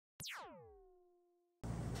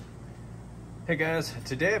Hey guys,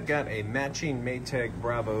 today I've got a matching Maytag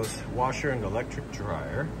Brovos washer and electric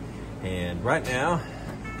dryer, and right now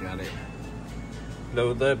got it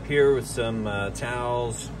loaded up here with some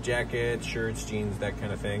towels, jackets, shirts, jeans, that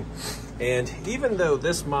kind of thing. And even though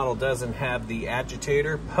this model doesn't have the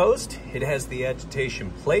agitator post, it has the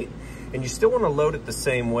agitation plate, and you still want to load it the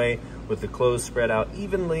same way with the clothes spread out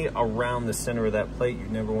evenly around the center of that plate. You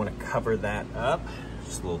never want to cover that up.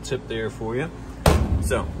 Just a little tip there for you.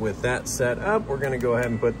 So with that set up, we're gonna go ahead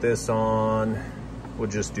and put this on. We'll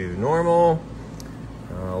just do normal.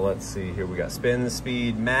 Let's see here, we got spin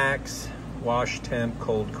speed, max, wash temp,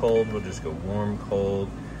 cold, cold. We'll just go warm, cold,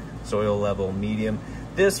 soil level, medium.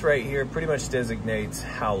 This right here pretty much designates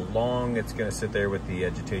how long it's gonna sit there with the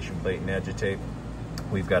agitation plate and agitate.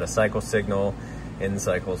 We've got a cycle signal, end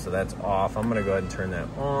cycle, so that's off. I'm gonna go ahead and turn that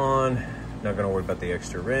on. Not gonna worry about the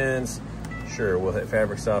extra rinse. Sure, we'll hit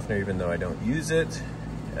fabric softener even though I don't use it.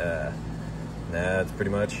 That's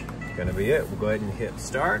pretty much gonna be it. We'll go ahead and hit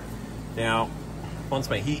start. Now, once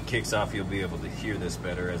my heat kicks off, you'll be able to hear this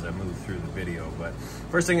better as I move through the video. But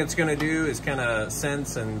first thing it's gonna do is kind of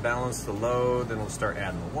sense and balance the load. Then we'll start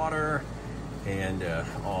adding the water and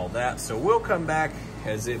all that. So we'll come back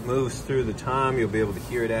as it moves through the time. You'll be able to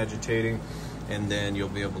hear it agitating, and then you'll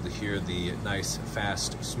be able to hear the nice,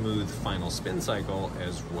 fast, smooth final spin cycle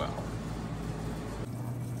as well.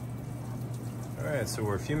 All right, so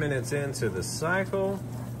we're a few minutes into the cycle.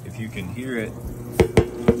 If you can hear it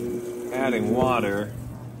adding water,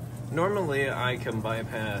 normally I can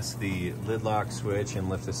bypass the lid lock switch and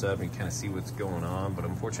lift this up and kind of see what's going on, but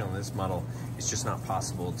unfortunately this model, it's just not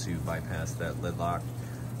possible to bypass that lid lock.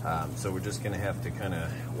 So we're just gonna have to kind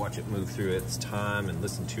of watch it move through its time and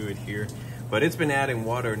listen to it here. But it's been adding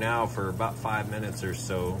water now for about 5 minutes or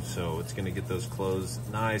so, so it's gonna get those clothes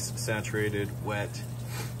nice, saturated, wet,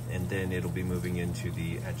 and then it'll be moving into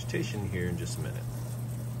the agitation here in just a minute.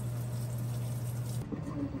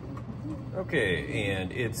 Okay,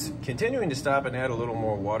 and it's continuing to stop and add a little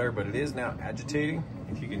more water, but it is now agitating.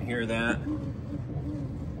 If you can hear that,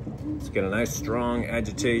 it's got a nice strong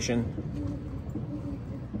agitation.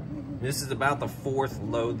 This is about the 4th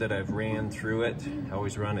load that I've ran through it. I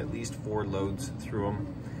always run at least 4 loads through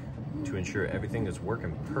them to ensure everything is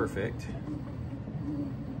working perfect.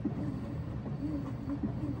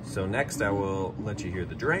 So next I will let you hear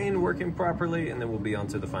the drain working properly, and then we'll be on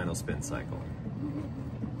to the final spin cycle.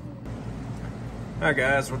 All right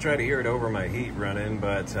guys, we'll try to hear it over my heat running,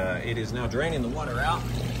 but it is now draining the water out.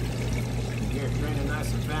 You can hear it draining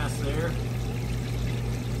nice and fast there.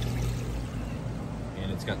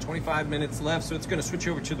 And it's got 25 minutes left, so it's gonna switch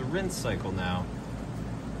over to the rinse cycle now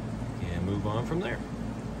and move on from there.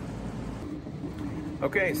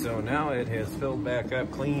 Okay, so now it has filled back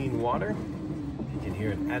up clean water. You can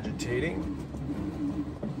hear it agitating.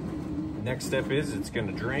 Next step is it's going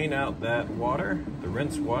to drain out that water, the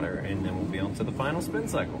rinse water, and then we'll be on to the final spin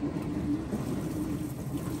cycle.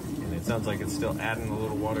 And it sounds like it's still adding a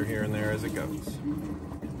little water here and there as it goes.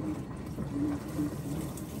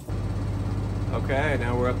 Okay,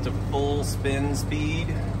 now we're up to full spin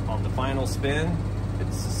speed on the final spin.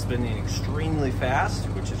 It's spinning extremely fast,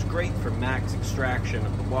 which is great for max extraction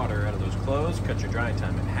of the water out of those clothes. Cut your drying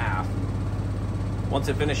time in half. Once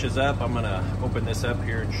it finishes up, I'm gonna open this up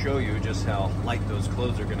here and show you just how light those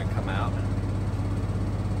clothes are gonna come out.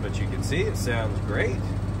 But you can see it sounds great.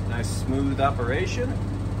 Nice smooth operation.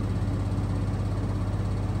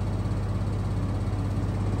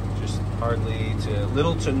 Just hardly to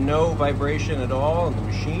little to no vibration at all in the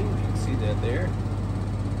machine. You can see that there.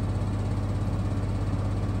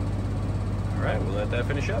 All right, we'll let that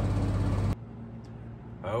finish up.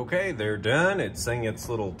 Okay, they're done. It's saying its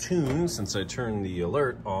little tune since I turned the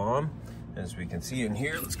alert on. As we can see in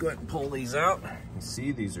here, let's go ahead and pull these out. You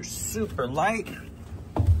see, these are super light.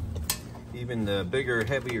 Even the bigger,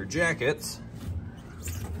 heavier jackets,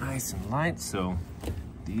 nice and light. So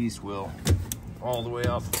these will all the way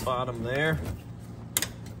off the bottom there.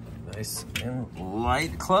 Nice and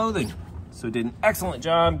light clothing. So it did an excellent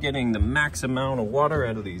job getting the max amount of water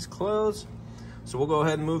out of these clothes. So we'll go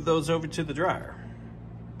ahead and move those over to the dryer.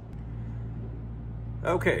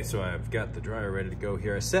 Okay, so I've got the dryer ready to go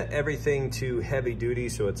here. I set everything to heavy duty,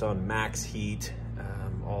 so it's on max heat,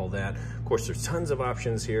 all that. Of course, there's tons of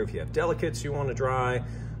options here. If you have delicates you want to dry,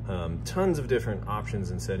 tons of different options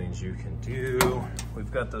and settings you can do.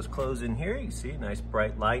 We've got those clothes in here. You see, nice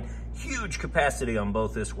bright light. Huge capacity on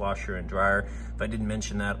both this washer and dryer. If I didn't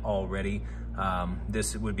mention that already,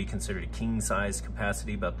 this would be considered a king size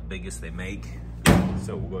capacity, about the biggest they make.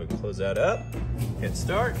 So we'll go ahead and close that up, hit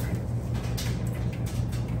start.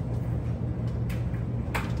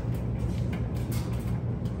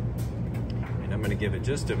 I'm gonna give it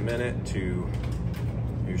just a minute to,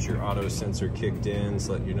 here's your auto sensor kicked in,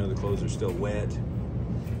 so let you know the clothes are still wet,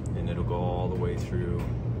 and it'll go all the way through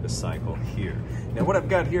the cycle here. Now what I've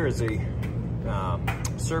got here is a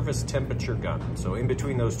surface temperature gun. So in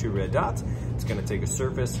between those two red dots, it's gonna take a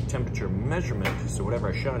surface temperature measurement. So whatever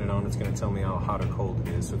I shine it on, it's gonna tell me how hot or cold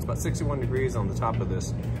it is. So it's about 61 degrees on the top of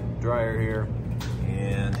this dryer here.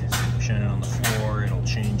 And shine it on the floor, it'll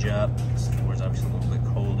change up. This floor is obviously a little bit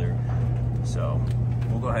colder. So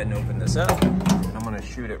we'll go ahead and open this up. I'm gonna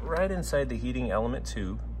shoot it right inside the heating element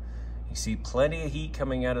tube. You see plenty of heat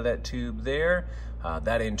coming out of that tube there.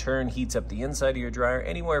 That in turn heats up the inside of your dryer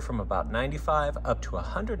anywhere from about 95 up to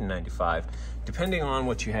 195, depending on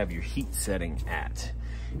what you have your heat setting at.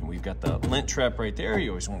 And we've got the lint trap right there. You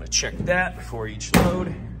always want to check that before each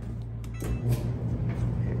load.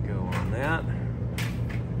 Hit go on that.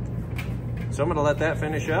 So I'm going to let that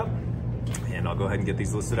finish up, and I'll go ahead and get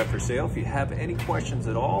these listed up for sale. If you have any questions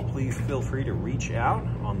at all, please feel free to reach out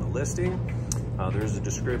on the listing. There's a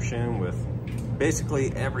description with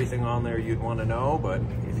basically everything on there you'd want to know, but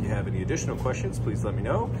if you have any additional questions, please let me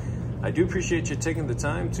know. I do appreciate you taking the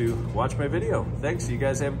time to watch my video. Thanks, you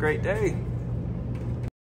guys have a great day.